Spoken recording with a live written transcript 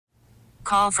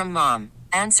Call from mom.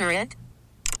 Answer it.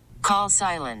 Call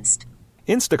silenced.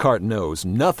 Instacart knows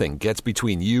nothing gets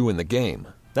between you and the game.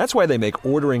 That's why they make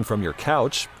ordering from your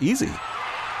couch easy.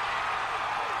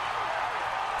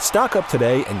 Stock up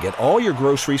today and get all your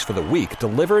groceries for the week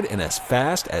delivered in as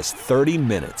fast as 30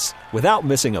 minutes without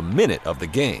missing a minute of the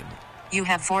game. You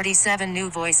have 47 new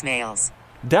voicemails.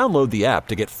 Download the app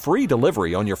to get free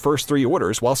delivery on your first 3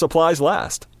 orders while supplies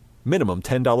last. Minimum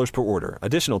 $10 per order.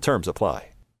 Additional terms apply.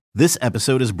 This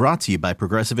episode is brought to you by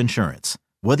Progressive Insurance.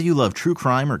 Whether you love true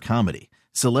crime or comedy,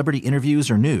 celebrity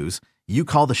interviews or news, you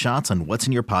call the shots on what's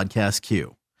in your podcast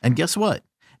queue. And guess what?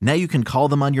 Now you can call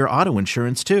them on your auto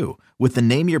insurance too with the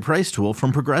Name Your Price tool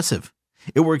from Progressive.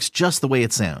 It works just the way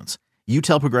it sounds. You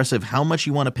tell Progressive how much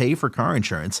you want to pay for car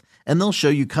insurance, and they'll show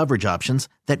you coverage options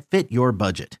that fit your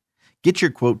budget. Get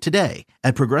your quote today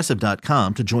at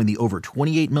Progressive.com to join the over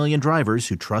 28 million drivers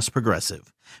who trust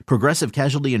Progressive. Progressive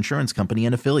Casualty Insurance Company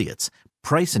and Affiliates.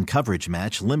 Price and coverage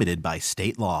match limited by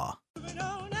state law.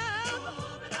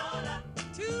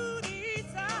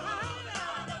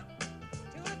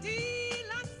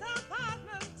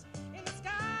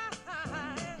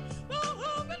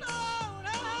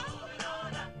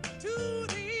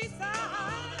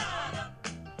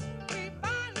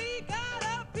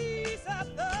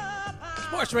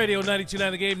 Sports Radio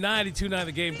 92.9 The Game,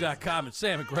 92.9thegame.com. It's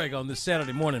Sam and Greg on this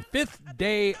Saturday morning, 5th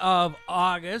day of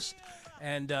August.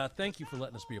 And thank you for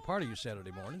letting us be a part of your Saturday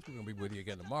mornings. We're going to be with you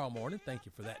again tomorrow morning. Thank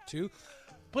you for that, too.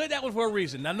 Played that one for a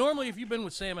reason. Now, normally, if you've been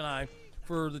with Sam and I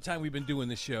for the time we've been doing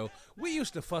this show, we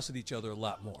used to fuss at each other a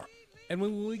lot more. And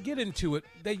when we get into it,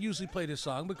 they usually play this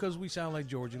song because we sound like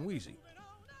George and Wheezy.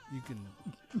 You can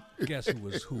guess who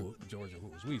was George and who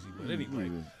was Wheezy. But anyway,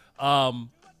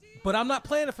 but I'm not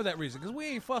playing it for that reason because we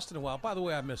ain't fussed in a while. By the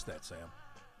way, I missed that, Sam.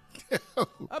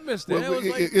 I missed that.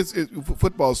 Well,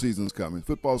 football season's coming.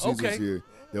 Football season's here.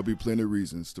 There'll be plenty of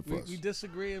reasons to fuss. We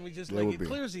disagree, and we just it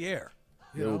clears the air.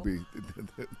 There will be.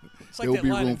 It's like there will be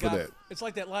room for that. It's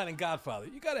like that line in Godfather.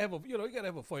 You gotta have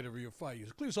a fight over your fire.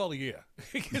 It clears all the air.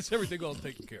 It gets everything all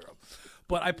taken care of.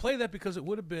 But I play that because it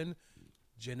would have been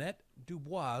Jeanette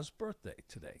Dubois' birthday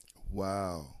today.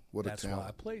 Wow, That's why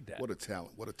I played that. What a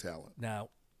talent! What a talent! Now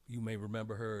you may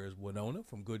remember her as Winona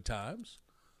from Good Times.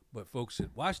 But folks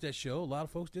that watched that show, a lot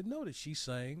of folks didn't know that she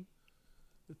sang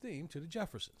the theme to the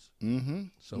Jeffersons. Mm-hmm.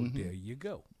 So there you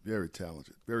go. Very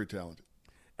talented. Very talented.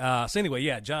 So anyway,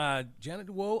 yeah, Janet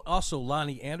Dubois, also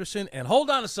Lonnie Anderson. And hold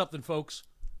on to something, folks.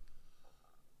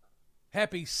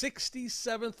 Happy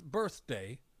 67th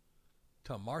birthday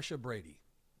to Marsha Brady.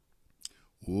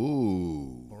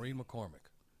 Ooh. Maureen McCormick.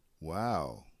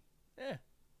 Wow. Yeah.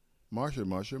 Marsha.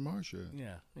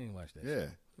 Yeah, I didn't watch that Yeah.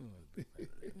 show.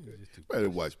 Better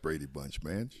watch Brady Bunch,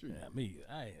 man. Sure. Yeah, me.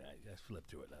 I just flipped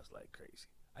through it. And I was like crazy.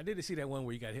 I did see that one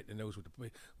where you got hit in the nose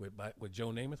with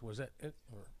Joe Namath. Was that it?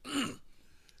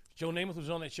 Joe Namath was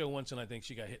on that show once, and I think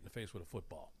she got hit in the face with a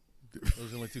football. Those are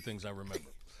the only two things I remember.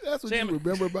 That's what you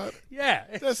remember about it? Yeah.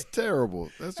 That's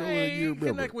terrible. That's the only you remember.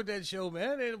 Connect with that show,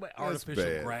 man.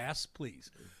 Artificial grass,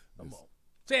 please. Come on.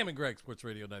 Sam and Greg, Sports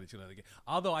Radio 92.9 The Game.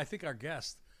 Although I think our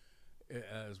guest,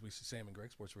 as we see Sam and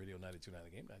Greg, Sports Radio 92.9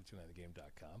 The Game,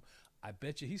 92.9thegame.com. I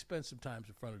bet you he spent some time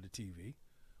in front of the TV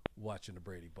watching the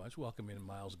Brady Bunch. Welcome in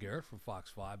Miles Garrett from Fox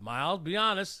 5. Miles, be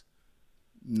honest.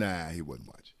 Nah, he wasn't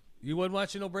watching. You wasn't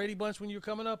watching no Brady Bunch when you were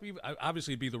coming up?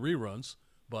 Obviously, it'd be the reruns,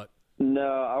 but.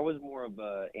 No, I was more of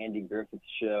a Andy Griffith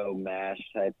Show, MASH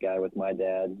type guy with my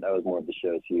dad. That was more of the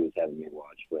shows he was having me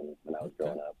watch when I was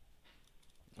growing up.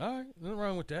 All right, nothing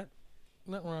wrong with that.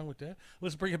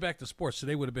 Let's bring it back to sports.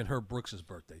 Today would have been Herb Brooks'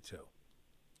 birthday, too.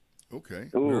 Okay.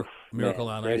 Ooh, Miracle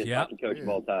on Ice. Yeah. Coach of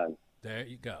all time. There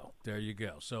you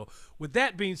go. So with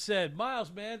that being said,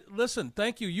 Miles, man, listen,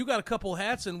 thank you. You got a couple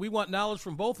hats, and we want knowledge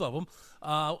from both of them.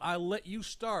 I'll let you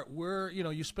start.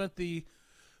 You spent the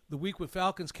week with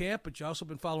Falcons camp, but you also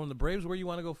been following the Braves. Where you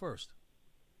want to go first?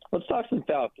 Let's talk some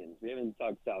Falcons. We haven't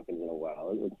talked Falcons in a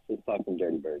while. Let's talk some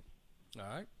Dirty Birds. All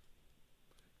right.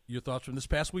 Your thoughts from this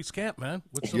past week's camp, man?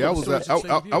 I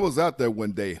was out there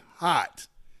one day, hot.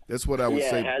 That's what I would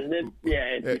say. Yeah, hasn't it? Yeah,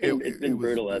 it's been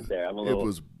brutal out there. I'm a little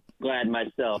glad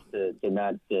myself to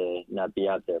not be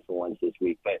out there for once this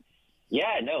week. But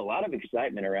yeah, no, a lot of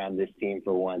excitement around this team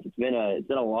for once. It's been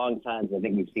a long time since I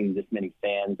think we've seen this many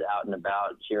fans out and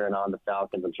about cheering on the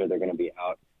Falcons. I'm sure they're going to be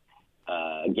out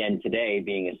again today,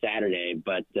 being a Saturday.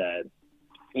 But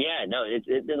yeah, no,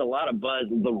 there's a lot of buzz.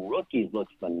 The rookies look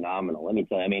phenomenal. Let me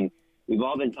tell you. I mean, we've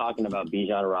all been talking about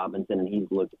Bijan Robinson, and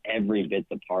he's looked every bit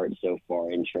the part so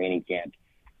far in training camp.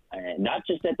 Not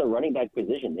just at the running back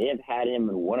position. They have had him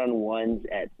in one-on-ones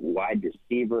at wide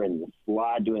receiver and the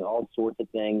slot, doing all sorts of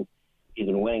things. He's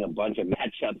been winning a bunch of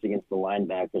matchups against the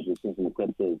linebackers. We've seen some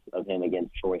clips of him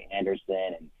against Troy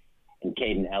Anderson and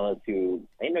Caden Ellis, who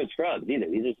ain't no scrubs either.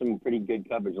 These are some pretty good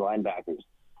coverage linebackers.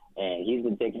 And he's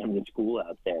been taking them to school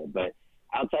out there. But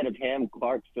outside of him,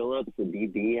 Clark Phillips, the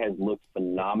DB, has looked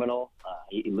phenomenal.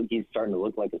 He's starting to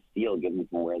look like a steal given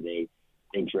from where they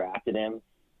drafted him.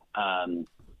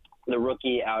 The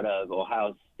rookie out of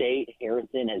Ohio State,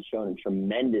 Harrison, has shown a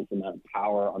tremendous amount of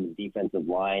power on the defensive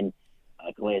line.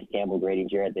 Calais Campbell, Grady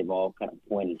Jarrett, they've all kind of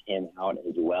pointed him out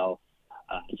as well.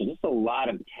 So just a lot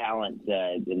of talent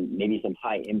and maybe some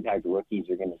high-impact rookies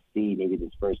you're going to see maybe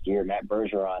this first year. Matt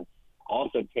Bergeron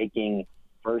also taking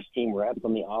first-team reps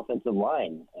on the offensive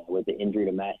line with the injury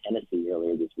to Matt Hennessy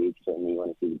earlier this week. Certainly you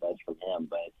want to see the best from him.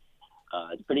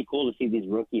 But it's pretty cool to see these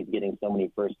rookies getting so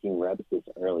many first-team reps this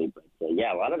early. But,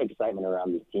 yeah, a lot of excitement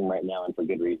around this team right now, and for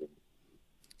good reason.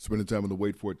 Spending time on the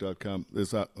waitforit.com.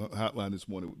 This hotline this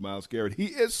morning with Miles Garrett. He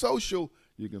is social.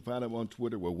 You can find him on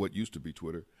Twitter, well, what used to be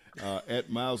Twitter, at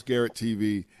Miles Garrett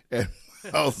TV, at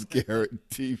Miles Garrett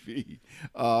TV.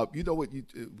 You know what?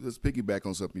 Let's piggyback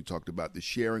on something you talked about, the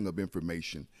sharing of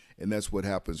information. And that's what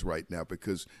happens right now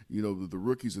because, you know, the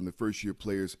rookies and the first-year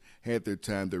players had their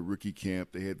time, their rookie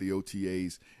camp. They had the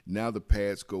OTAs. Now the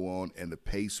pads go on and the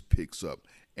pace picks up.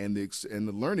 And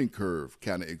the learning curve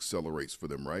kind of accelerates for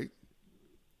them, right?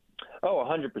 Oh,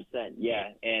 100%, yeah.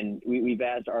 And we've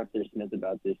asked Arthur Smith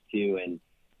about this too, and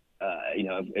you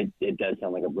know, it does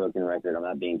sound like a broken record. I'm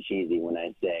not being cheesy when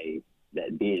I say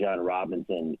that Bijan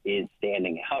Robinson is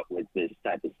standing out with this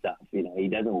type of stuff. You know, he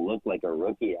doesn't look like a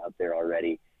rookie out there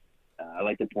already. I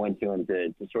like to point to him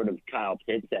to sort of Kyle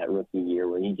Pitts that rookie year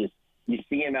where you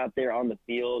see him out there on the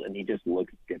field and he just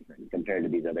looks different compared to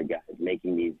these other guys,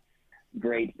 making these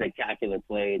great, spectacular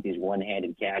plays, these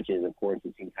one-handed catches. Of course,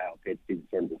 we've seen Kyle Pitts do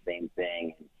sort of the same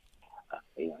thing. And,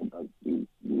 you know, it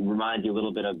reminds you a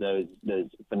little bit of those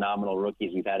phenomenal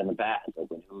rookies we've had in the past.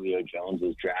 Like when Julio Jones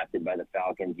was drafted by the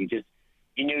Falcons,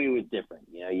 you knew he was different.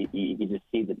 You know, you could just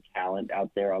see the talent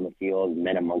out there on the field,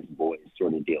 men amongst boys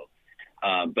sort of deal.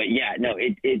 But, yeah, no,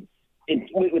 it's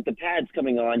with the pads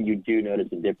coming on, you do notice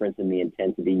a difference in the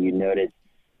intensity. You notice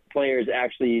players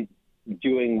actually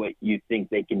doing what you think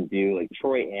they can do. Like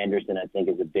Troy Anderson, I think,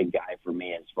 is a big guy for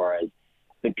me as far as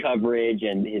the coverage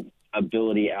and his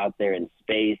ability out there in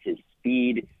space, his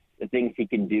speed, the things he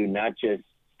can do, not just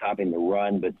stopping the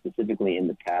run, but specifically in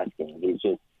the pass game. He's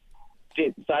just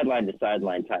sideline to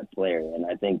sideline type player. And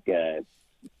I think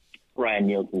Ryan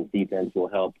Nielsen's defense will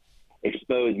help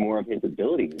expose more of his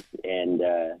abilities. And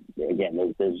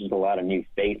again, there's just a lot of new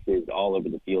faces all over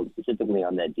the field, specifically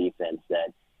on that defense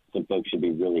that some folks should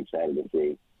be really excited to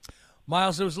see.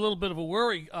 Miles, there was a little bit of a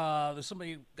worry that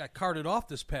somebody got carted off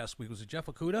this past week. Was it Jeff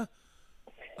Okudah?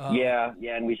 Yeah,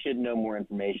 and we should know more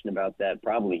information about that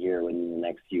probably here in the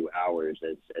next few hours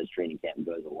as training camp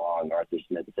goes along. Arthur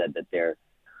Smith said that they're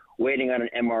waiting on an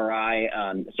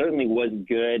MRI. Certainly was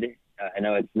good. I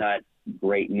know it's not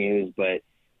great news, but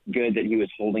good that he was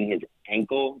holding his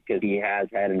ankle because he has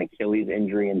had an Achilles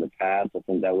injury in the past. I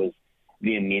think that was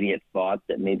the immediate thought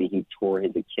that maybe he tore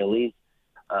his Achilles.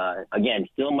 Again,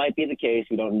 still might be the case.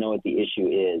 We don't know what the issue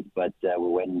is, but we're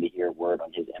waiting to hear word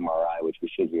on his MRI, which we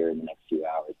should hear in the next few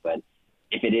hours. But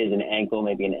if it is an ankle,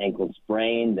 maybe an ankle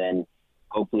sprain, then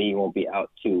hopefully he won't be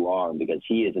out too long because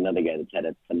he is another guy that's had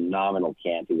a phenomenal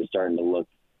camp. He was starting to look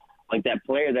like that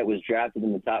player that was drafted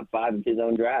in the top 5 of his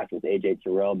own draft, with A.J.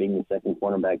 Terrell being the second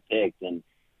cornerback picked. And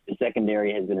the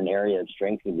secondary has been an area of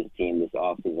strength for this team this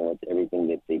offseason with everything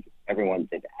that everyone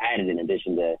they've added in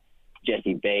addition to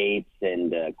Jesse Bates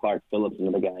and Clark Phillips,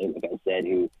 another guy, like I said,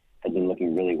 who has been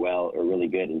looking really well or really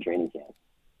good in training camp.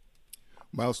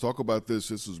 Miles, talk about this.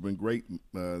 This has been great,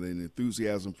 the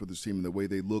enthusiasm for this team and the way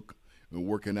they look and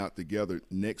working out together.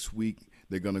 Next week,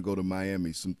 they're going to go to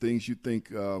Miami. Some things you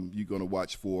think you're going to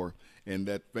watch for and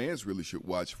that fans really should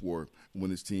watch for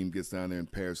when this team gets down there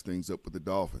and pairs things up with the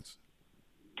Dolphins.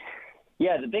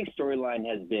 Yeah, the big storyline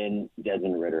has been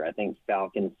Desmond Ridder. I think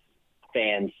Falcons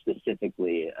fans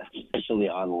specifically, especially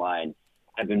online,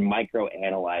 have been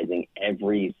micro-analyzing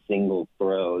every single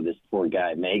throw this poor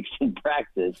guy makes in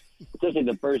practice, especially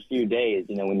the first few days,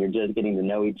 you know, when you're just getting to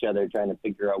know each other, trying to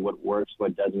figure out what works,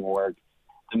 what doesn't work.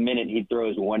 The minute he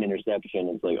throws one interception,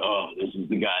 it's like, oh, this is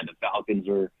the guy the Falcons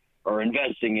are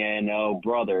investing in. Oh,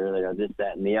 brother, you know, this,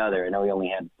 that, and the other. I know he only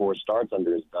had 4 starts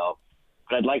under his belt.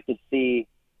 But I'd like to see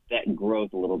that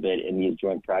growth a little bit in these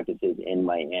joint practices in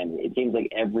Miami. It seems like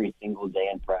every single day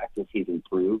in practice he's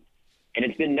improved, and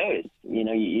it's been noticed. You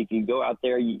know, if you go out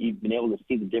there, you've been able to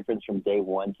see the difference from day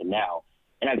one to now.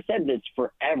 And I've said this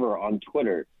forever on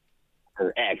Twitter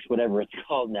or X, whatever it's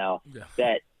called now,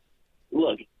 that,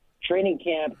 look, training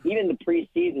camp, even the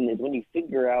preseason, is when you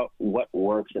figure out what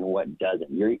works and what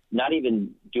doesn't. You're not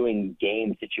even doing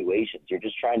game situations. You're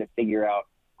just trying to figure out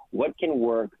what can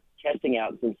work, testing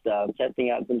out some stuff,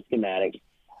 testing out some schematics.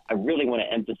 I really want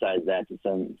to emphasize that to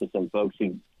some folks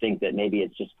who think that maybe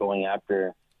it's just going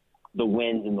after the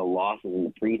wins and the losses in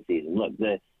the preseason. Look,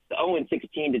 the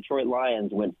 0-16 Detroit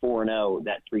Lions went 4-0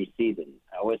 that preseason.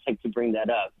 I always like to bring that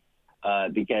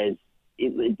up because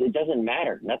it doesn't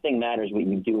matter. Nothing matters what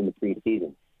you do in the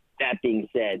preseason. That being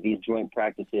said, these joint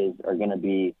practices are going to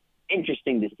be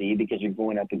interesting to see because you're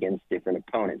going up against different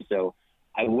opponents. So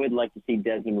I would like to see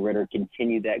Desmond Ridder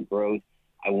continue that growth.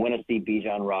 I want to see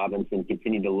Bijan Robinson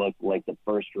continue to look like the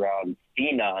first-round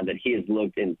phenom that he has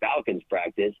looked in Falcons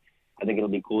practice. I think it'll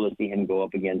be cool to see him go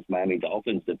up against Miami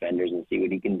Dolphins defenders and see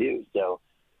what he can do. So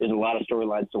there's a lot of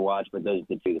storylines to watch, but those are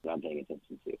the two that I'm paying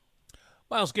attention to.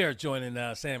 Miles Garrett joining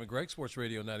Sam and Greg, Sports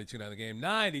Radio 92.9 The Game,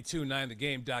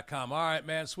 92.9thegame.com. All right,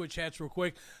 man, switch hats real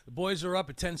quick. The boys are up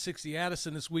at 1060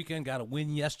 Addison this weekend. Got a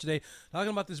win yesterday. Talking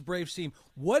about this Braves team,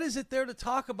 what is it there to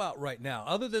talk about right now?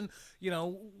 Other than,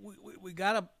 we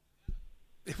got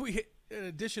an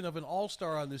addition of an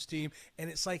all-star on this team, and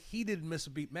it's like he didn't miss a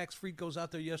beat. Max Fried goes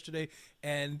out there yesterday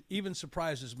and even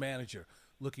surprised his manager,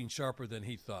 looking sharper than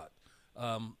he thought.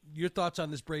 Your thoughts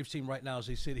on this Braves team right now as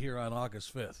they sit here on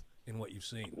August 5th? In what you've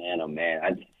seen? Man, oh, man.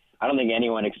 I don't think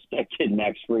anyone expected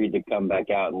Max Fried to come back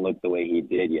out and look the way he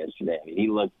did yesterday. I mean, he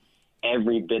looked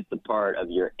every bit the part of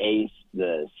your ace,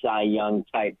 the Cy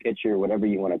Young-type pitcher, whatever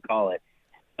you want to call it,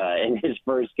 in his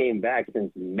first game back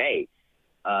since May.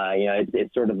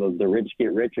 It's sort of the rich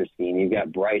get richer scheme. You've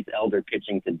got Bryce Elder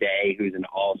pitching today, who's an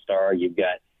all-star. You've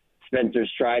got Spencer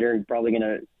Strider probably going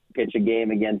to pitch a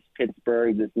game against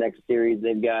Pittsburgh this next series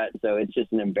they've got. So it's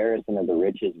just an embarrassment of the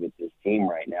riches with this team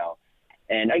right now.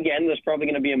 And again, there's probably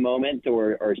going to be a moment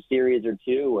or a series or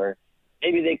two where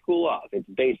maybe they cool off. It's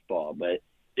baseball, but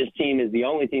this team is the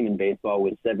only team in baseball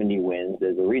with 70 wins.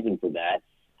 There's a reason for that.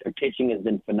 Their pitching has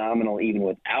been phenomenal even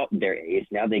without their ace.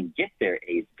 Now they get their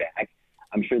ace back.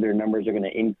 I'm sure their numbers are going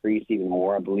to increase even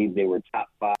more. I believe they were top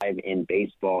 5 in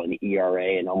baseball in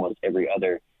ERA and almost every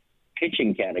other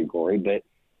pitching category. But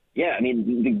yeah, I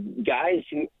mean, the guys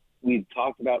who we've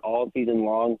talked about all season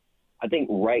long, I think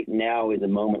right now is a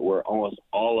moment where almost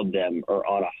all of them are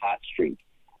on a hot streak.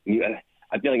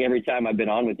 I feel like every time I've been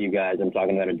on with you guys, I'm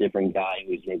talking about a different guy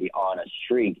who's maybe on a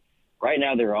streak. Right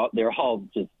now, they're all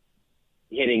just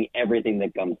hitting everything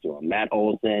that comes to them. Matt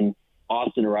Olson,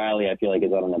 Austin Riley, I feel like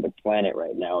is on another planet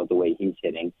right now with the way he's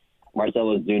hitting.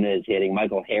 Marcell Ozuna is hitting.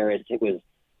 Michael Harris, it was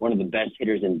one of the best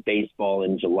hitters in baseball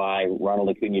in July. Ronald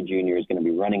Acuna Jr. is going to be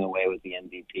running away with the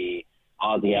MVP.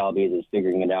 Ozzie Albies is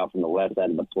figuring it out from the left side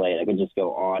of the plate. I could just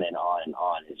go on and on and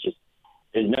on. It's just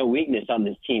there's no weakness on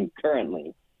this team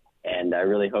currently, and I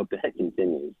really hope that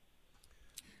continues.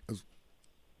 I was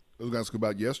going to ask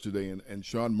about yesterday, and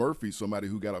Sean Murphy, somebody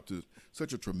who got up to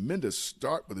such a tremendous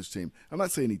start with his team. I'm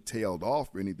not saying he tailed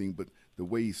off or anything, but the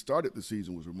way he started the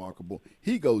season was remarkable.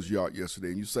 He goes yard yesterday,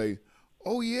 and you say,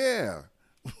 oh, yeah.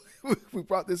 We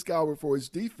brought this guy over for his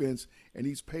defense, and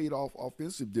he's paid off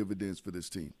offensive dividends for this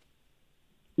team.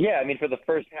 Yeah, I mean, for the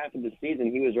first half of the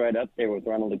season, he was right up there with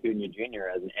Ronald Acuna Jr.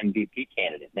 as an MVP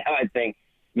candidate. Now I think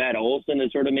Matt Olson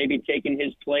has sort of maybe taken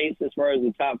his place as far as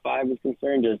the top 5 is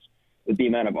concerned, just with the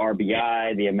amount of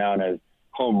RBI, the amount of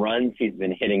home runs he's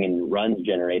been hitting and runs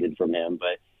generated from him.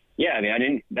 But, yeah, I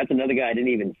mean, that's another guy I didn't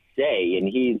even say, and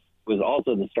he was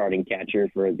also the starting catcher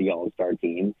for the All-Star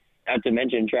team. Not to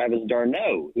mention Travis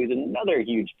d'Arnaud, who's another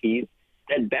huge piece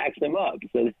that backs him up.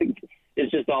 So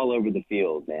it's just all over the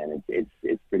field, man.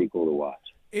 It's pretty cool to watch.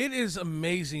 It is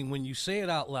amazing when you say it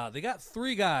out loud. They got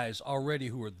 3 guys already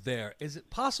who are there. Is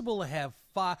it possible to have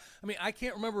 5? I mean, I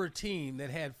can't remember a team that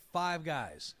had 5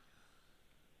 guys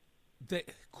that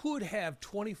could have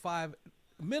 25,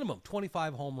 minimum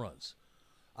 25 home runs.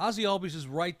 Ozzie Albies is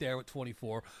right there with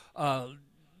 24.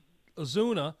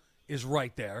 Ozuna is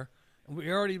right there. We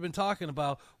already been talking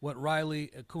about what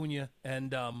Riley, Acuna,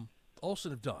 and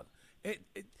Olsen have done.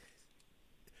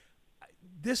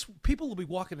 This people will be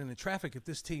walking into traffic if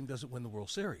this team doesn't win the World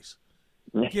Series,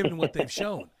 given what they've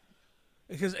shown.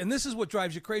 And this is what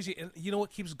drives you crazy. And you know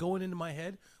what keeps going into my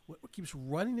head? What keeps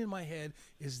running in my head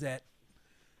is that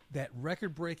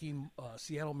record-breaking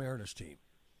Seattle Mariners team,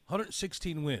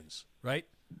 116 wins, right?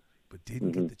 But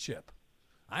didn't get the chip.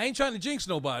 I ain't trying to jinx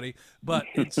nobody, but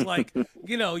it's like,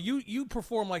 you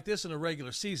perform like this in a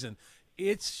regular season,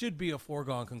 it should be a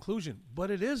foregone conclusion, but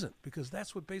it isn't because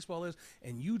that's what baseball is,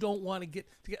 and you don't want to get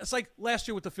 – it's like last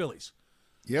year with the Phillies.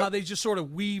 Yep. How they just sort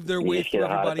of weaved their way through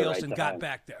everybody else and got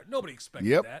back there. Nobody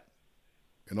expected that.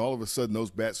 And all of a sudden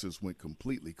those bats just went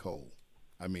completely cold.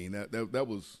 I mean, that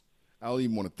was – I don't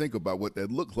even want to think about what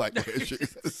that looked like last year.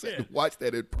 To watch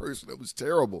that in person, it was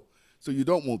terrible. So you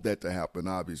don't want that to happen,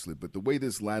 obviously. But the way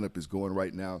this lineup is going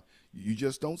right now, you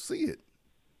just don't see it.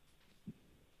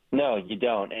 No, you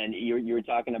don't. And you were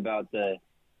talking about the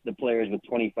players with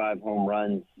 25 home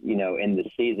runs, in the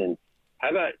season. How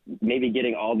about maybe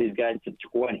getting all these guys to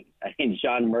 20? I mean,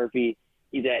 Sean Murphy,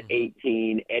 he's at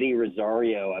 18. Eddie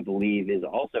Rosario, I believe, is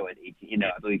also at 18.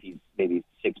 I believe he's maybe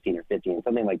 16 or 15,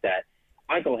 something like that.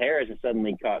 Michael Harris has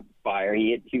suddenly caught fire.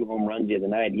 He hit 2 home runs the other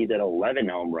night. He's at 11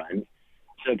 home runs.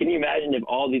 So can you imagine if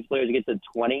all these players get to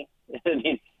 20? I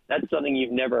mean, that's something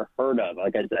you've never heard of.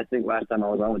 Like I think last time I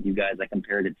was on with you guys, I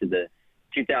compared it to the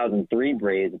 2003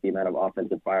 Braves with the amount of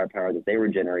offensive firepower that they were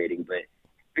generating. But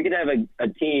we could have a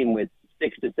team with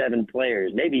 6 to 7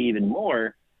 players, maybe even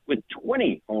more, with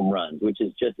 20 home runs, which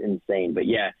is just insane. But,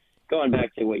 yeah, going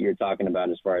back to what you're talking about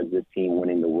as far as this team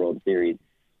winning the World Series,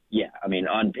 yeah, I mean,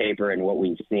 on paper and what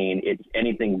we've seen, it's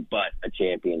anything but a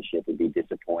championship. Would be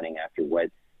disappointing after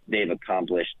what they've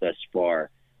accomplished thus far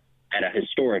at a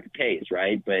historic pace,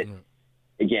 right? But,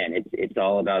 again, it's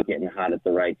all about getting hot at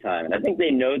the right time. And I think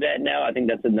they know that now. I think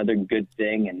that's another good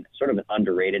thing and sort of an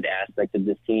underrated aspect of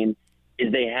this team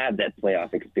is they have that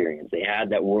playoff experience. They have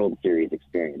that World Series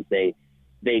experience. They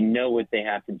know what they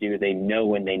have to do. They know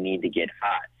when they need to get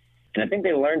hot. And I think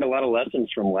they learned a lot of lessons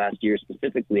from last year,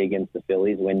 specifically against the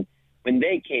Phillies when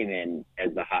they came in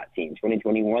as the hot team.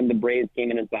 2021, the Braves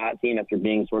came in as the hot team after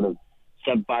being sort of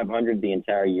sub-500 the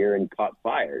entire year and caught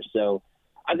fire. So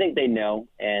I think they know,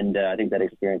 and I think that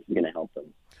experience is going to help them.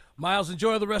 Miles,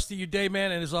 enjoy the rest of your day,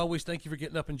 man. And as always, thank you for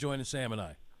getting up and joining Sam and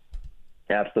I.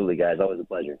 Absolutely, guys. Always a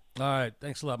pleasure. All right.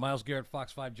 Thanks a lot. Miles Garrett,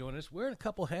 Fox 5, joining us. Wearing a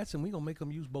couple hats, and we're going to make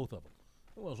them use both of them.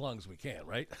 Well, as long as we can,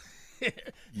 right?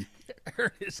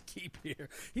 Ernest Keep here.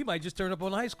 He might just turn up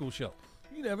on a high school show.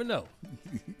 You never know.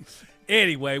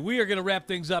 Anyway, we are going to wrap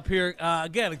things up here.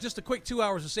 Again, just a quick 2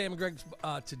 hours of Sam and Greg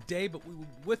today, but we will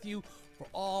be with you for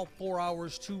all 4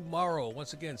 hours tomorrow.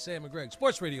 Once again, Sam and Greg,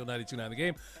 Sports Radio 92.9 The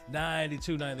Game,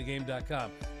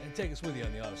 92.9thegame.com. And take us with you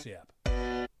on the Odyssey app.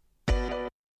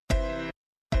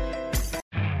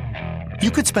 You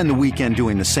could spend the weekend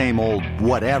doing the same old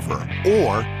whatever,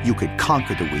 or you could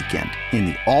conquer the weekend in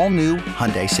the all-new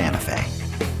Hyundai Santa Fe.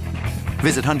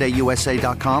 Visit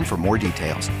HyundaiUSA.com for more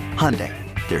details. Hyundai,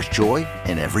 there's joy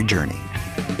in every journey.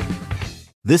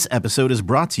 This episode is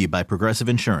brought to you by Progressive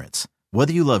Insurance.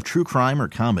 Whether you love true crime or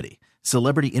comedy,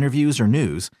 celebrity interviews or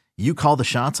news, you call the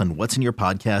shots on what's in your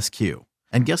podcast queue.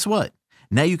 And guess what?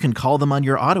 Now you can call them on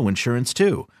your auto insurance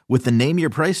too with the Name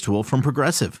Your Price tool from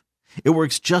Progressive. It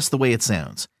works just the way it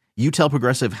sounds. You tell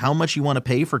Progressive how much you want to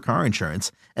pay for car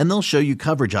insurance, and they'll show you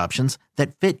coverage options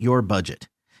that fit your budget.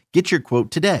 Get your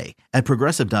quote today at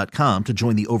Progressive.com to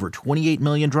join the over 28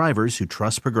 million drivers who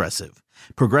trust Progressive.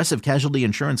 Progressive Casualty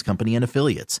Insurance Company and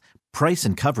Affiliates. Price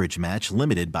and coverage match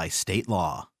limited by state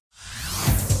law.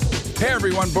 Hey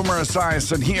everyone, Boomer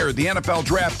Esiason here. The NFL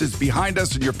Draft is behind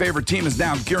us and your favorite team is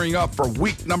now gearing up for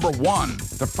week number 1.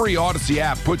 The free Odyssey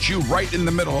app puts you right in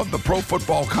the middle of the pro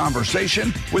football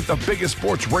conversation with the biggest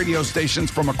sports radio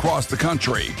stations from across the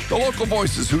country. The local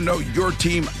voices who know your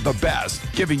team the best,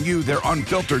 giving you their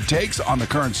unfiltered takes on the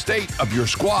current state of your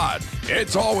squad.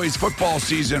 It's always football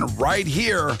season right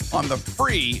here on the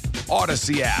free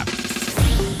Odyssey app.